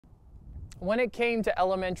When it came to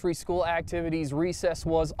elementary school activities, recess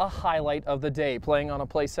was a highlight of the day. Playing on a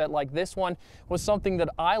playset like this one was something that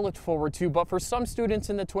I looked forward to, but for some students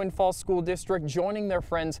in the Twin Falls School District, joining their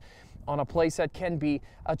friends on a playset can be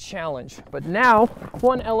a challenge. But now,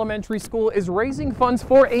 one elementary school is raising funds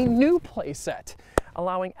for a new playset,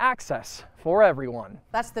 allowing access for everyone.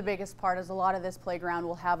 That's the biggest part, is a lot of this playground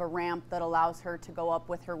will have a ramp that allows her to go up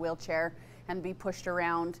with her wheelchair and be pushed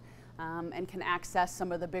around. And can access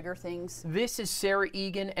some of the bigger things. This is Sarah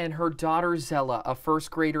Egan and her daughter Zella, a first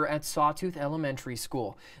grader at Sawtooth Elementary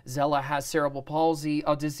School. Zella has cerebral palsy,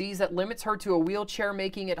 a disease that limits her to a wheelchair,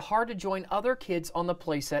 making it hard to join other kids on the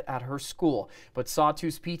playset at her school. But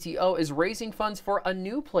Sawtooth's PTO is raising funds for a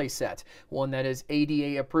new playset, one that is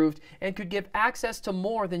ADA approved and could give access to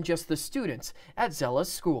more than just the students at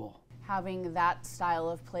Zella's school. Having that style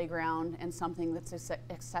of playground and something that's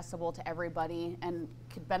accessible to everybody and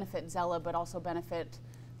could benefit Zella but also benefit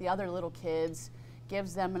the other little kids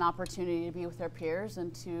gives them an opportunity to be with their peers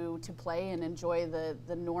and to play and enjoy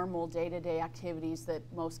the normal day-to-day activities that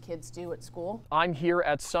most kids do at school. I'm here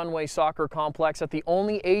at Sunway Soccer Complex at the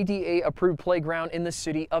only ADA approved playground in the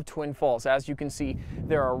city of Twin Falls. As you can see,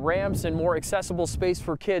 there are ramps and more accessible space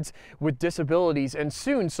for kids with disabilities, and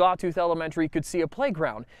soon Sawtooth Elementary could see a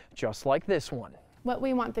playground just like this one. What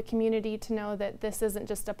we want the community to know, that this isn't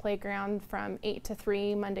just a playground from 8 to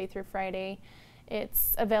 3, Monday through Friday.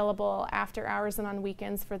 It's available after hours and on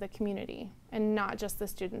weekends for the community, and not just the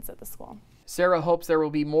students at the school. Sarah hopes there will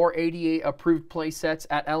be more ADA approved play sets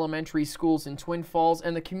at elementary schools in Twin Falls,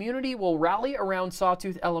 and the community will rally around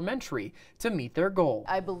Sawtooth Elementary to meet their goal.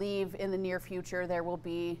 I believe in the near future there will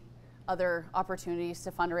be other opportunities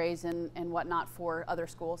to fundraise and whatnot for other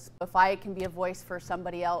schools. If I can be a voice for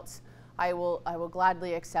somebody else, I will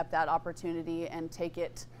gladly accept that opportunity and take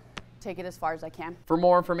it as far as I can. For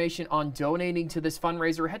more information on donating to this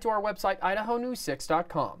fundraiser, head to our website,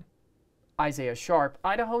 idahonews6.com. Isaiah Sharp,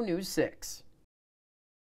 Idaho News 6.